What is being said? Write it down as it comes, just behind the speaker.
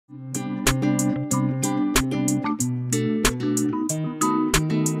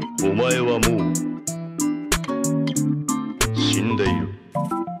前はもう死んでいる。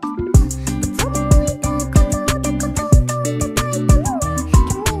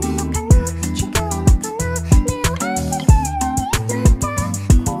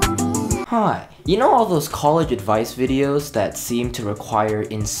Hi. You know all those college advice videos that seem to require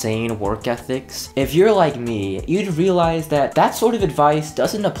insane work ethics? If you're like me, you'd realize that that sort of advice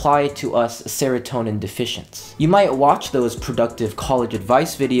doesn't apply to us serotonin deficients. You might watch those productive college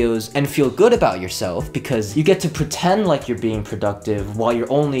advice videos and feel good about yourself because you get to pretend like you're being productive while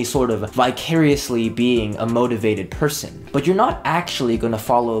you're only sort of vicariously being a motivated person. But you're not actually gonna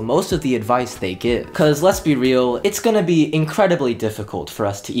follow most of the advice they give. Cause let's be real, it's gonna be incredibly difficult for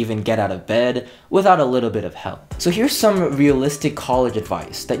us to even get out of bed without a little bit of help. So here's some realistic college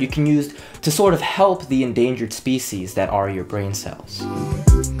advice that you can use to sort of help the endangered species that are your brain cells.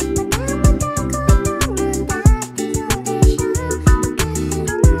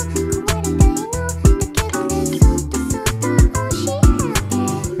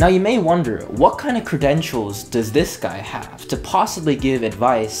 Now you may wonder, what kind of credentials does this guy have to possibly give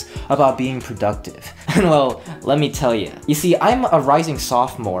advice about being productive? And well, let me tell you. You see, I'm a rising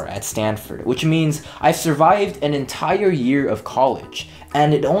sophomore at Stanford, which means I've survived an entire year of college,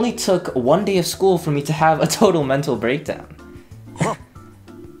 and it only took one day of school for me to have a total mental breakdown.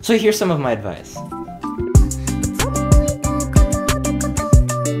 So here's some of my advice.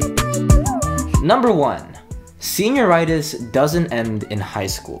 Number 1. Senioritis doesn't end in high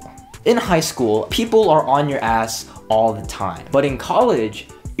school. In high school, people are on your ass all the time. But in college,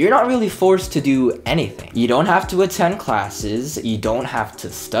 you're not really forced to do anything. You don't have to attend classes, you don't have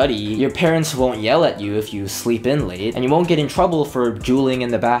to study, your parents won't yell at you if you sleep in late, and you won't get in trouble for drooling in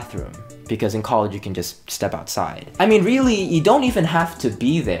the bathroom. Because in college you can just step outside. I mean, really, you don't even have to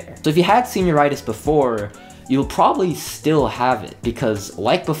be there. So if you had senioritis before, you'll probably still have it, because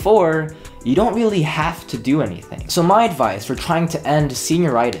like before, you don't really have to do anything. So my advice for trying to end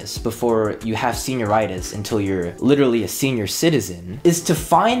senioritis before you have senioritis until you're literally a senior citizen is to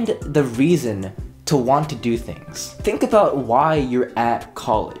find the reason to want to do things. Think about why you're at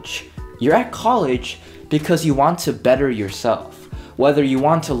college. You're at college because you want to better yourself. Whether you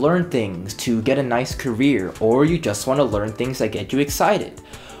want to learn things to get a nice career, or you just want to learn things that get you excited,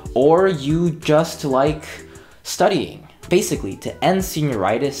 or you just like studying. Basically, to end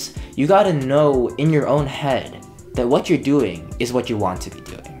senioritis, you gotta know in your own head that what you're doing is what you want to be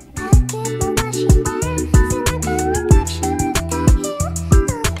doing.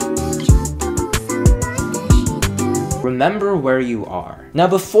 Remember where you are. Now,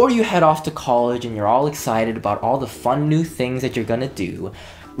 before you head off to college and you're all excited about all the fun new things that you're gonna do,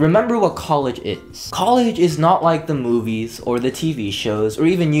 remember what college is. College is not like the movies or the TV shows or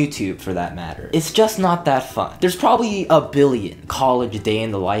even YouTube for that matter. It's just not that fun. There's probably a billion college day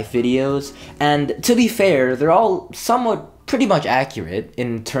in the life videos, and to be fair, they're all somewhat pretty much accurate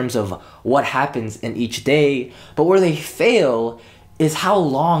in terms of what happens in each day, but where they fail is how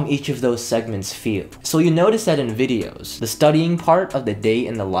long each of those segments feel. So you notice that in videos, the studying part of the day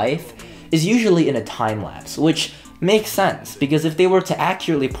in the life is usually in a time lapse, which makes sense, because if they were to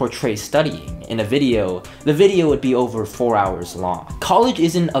accurately portray studying in a video, the video would be over 4 hours long. College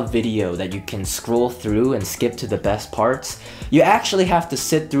isn't a video that you can scroll through and skip to the best parts. You actually have to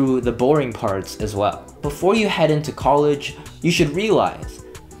sit through the boring parts as well. Before you head into college, you should realize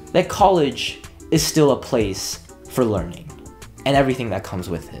that college is still a place for learning and everything that comes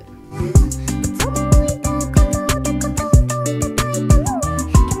with it.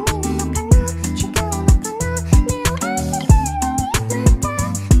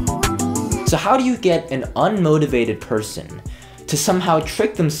 So how do you get an unmotivated person to somehow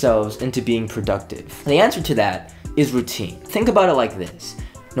trick themselves into being productive? The answer to that is routine. Think about it like this.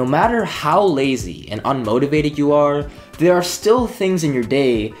 No matter how lazy and unmotivated you are, there are still things in your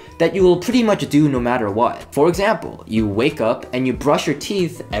day that you will pretty much do no matter what. For example, you wake up and you brush your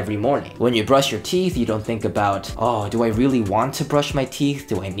teeth every morning. When you brush your teeth, you don't think about, oh, do I really want to brush my teeth?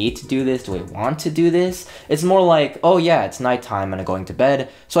 Do I need to do this? Do I want to do this? It's more like, oh yeah, it's nighttime and I'm going to bed,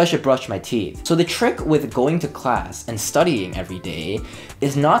 so I should brush my teeth. So the trick with going to class and studying every day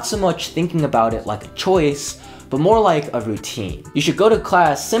is not so much thinking about it like a choice, but more like a routine. You should go to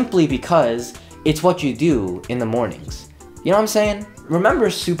class simply because it's what you do in the mornings. You know what I'm saying? Remember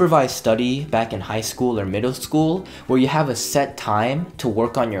supervised study back in high school or middle school, where you have a set time to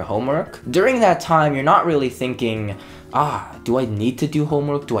work on your homework? During that time, you're not really thinking, do I need to do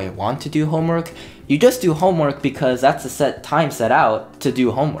homework? Do I want to do homework? You just do homework because that's the set time set out to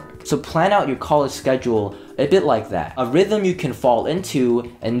do homework. So plan out your college schedule a bit like that. A rhythm you can fall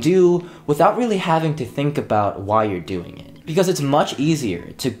into and do without really having to think about why you're doing it. Because it's much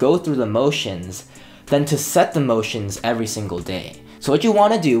easier to go through the motions than to set the motions every single day. So what you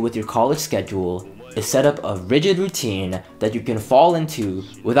want to do with your college schedule is set up a rigid routine that you can fall into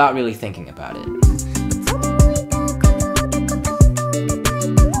without really thinking about it.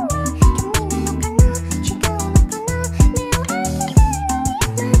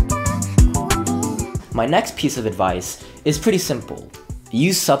 My next piece of advice is pretty simple.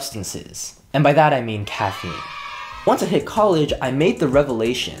 Use substances. And by that I mean caffeine. Once I hit college, I made the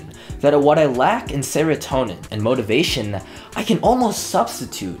revelation that what I lack in serotonin and motivation, I can almost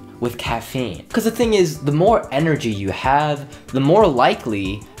substitute with caffeine. Because the thing is, the more energy you have, the more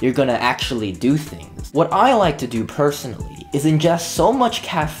likely you're gonna actually do things. What I like to do personally is ingest so much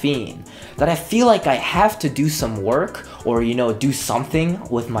caffeine that I feel like I have to do some work or, do something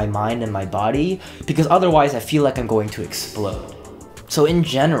with my mind and my body, because otherwise I feel like I'm going to explode. So in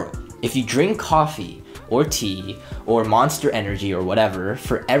general, if you drink coffee or tea or Monster Energy or whatever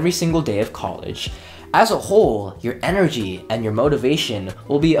for every single day of college, as a whole, your energy and your motivation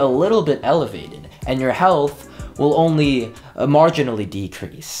will be a little bit elevated and your health will only marginally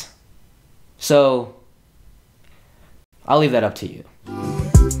decrease. So, I'll leave that up to you.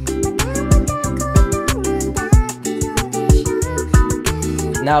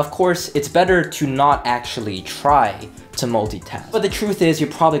 Now, of course, it's better to not actually try to multitask, but the truth is you're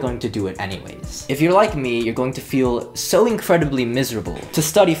probably going to do it anyways. If you're like me, you're going to feel so incredibly miserable to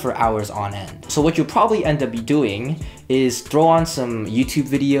study for hours on end. So what you'll probably end up doing is throw on some YouTube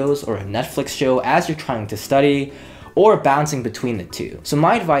videos or a Netflix show as you're trying to study, or bouncing between the two. So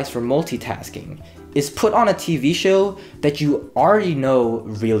my advice for multitasking is put on a TV show that you already know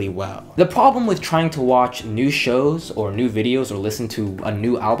really well. The problem with trying to watch new shows or new videos or listen to a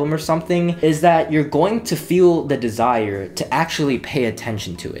new album or something is that you're going to feel the desire to actually pay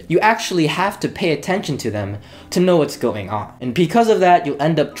attention to it. You actually have to pay attention to them to know what's going on. And because of that, you'll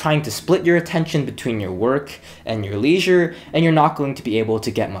end up trying to split your attention between your work and your leisure, and you're not going to be able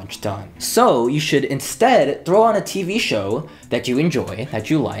to get much done. So you should instead throw on a TV show that you enjoy, that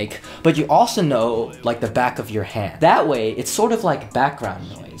you like, but you also know like the back of your hand. That way, it's sort of like background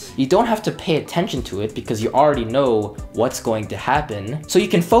noise. You don't have to pay attention to it because you already know what's going to happen, so you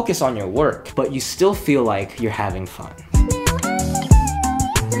can focus on your work, but you still feel like you're having fun.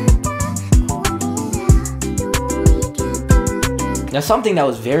 Now, something that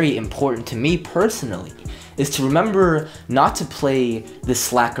was very important to me personally is to remember not to play the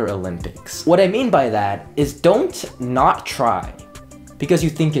slacker Olympics. What I mean by that is don't not try because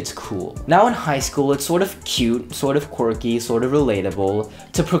you think it's cool. Now in high school, it's sort of cute, sort of quirky, sort of relatable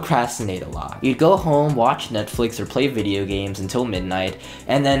to procrastinate a lot. You'd go home, watch Netflix or play video games until midnight,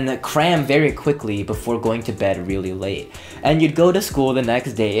 and then cram very quickly before going to bed really late. And you'd go to school the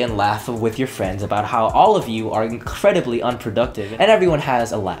next day and laugh with your friends about how all of you are incredibly unproductive and everyone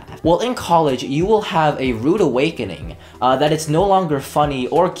has a laugh. Well, in college, you will have a rude awakening that it's no longer funny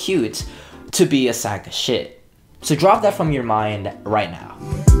or cute to be a sack of shit. So drop that from your mind right now.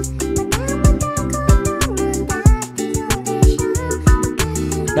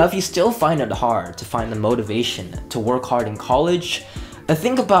 Now, if you still find it hard to find the motivation to work hard in college,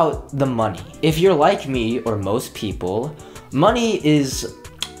 think about the money. If you're like me or most people, money is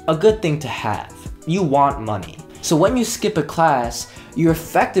a good thing to have. You want money. So when you skip a class, you're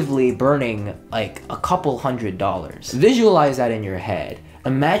effectively burning like a couple $100s. Visualize that in your head.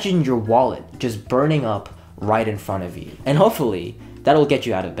 Imagine your wallet just burning up right in front of you. And hopefully, that'll get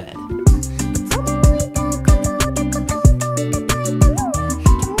you out of bed.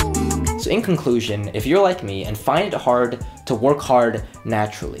 So in conclusion, if you're like me and find it hard to work hard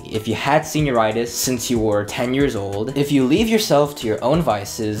naturally, if you had senioritis since you were 10 years old, if you leave yourself to your own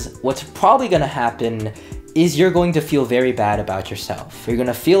vices, what's probably gonna happen is you're going to feel very bad about yourself. You're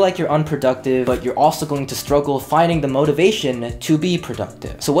gonna feel like you're unproductive, but you're also going to struggle finding the motivation to be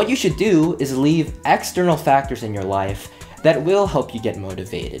productive. So what you should do is leave external factors in your life that will help you get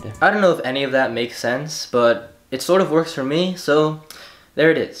motivated. I don't know if any of that makes sense, but it sort of works for me, so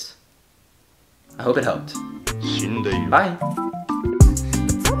there it is. I hope it helped. Bye!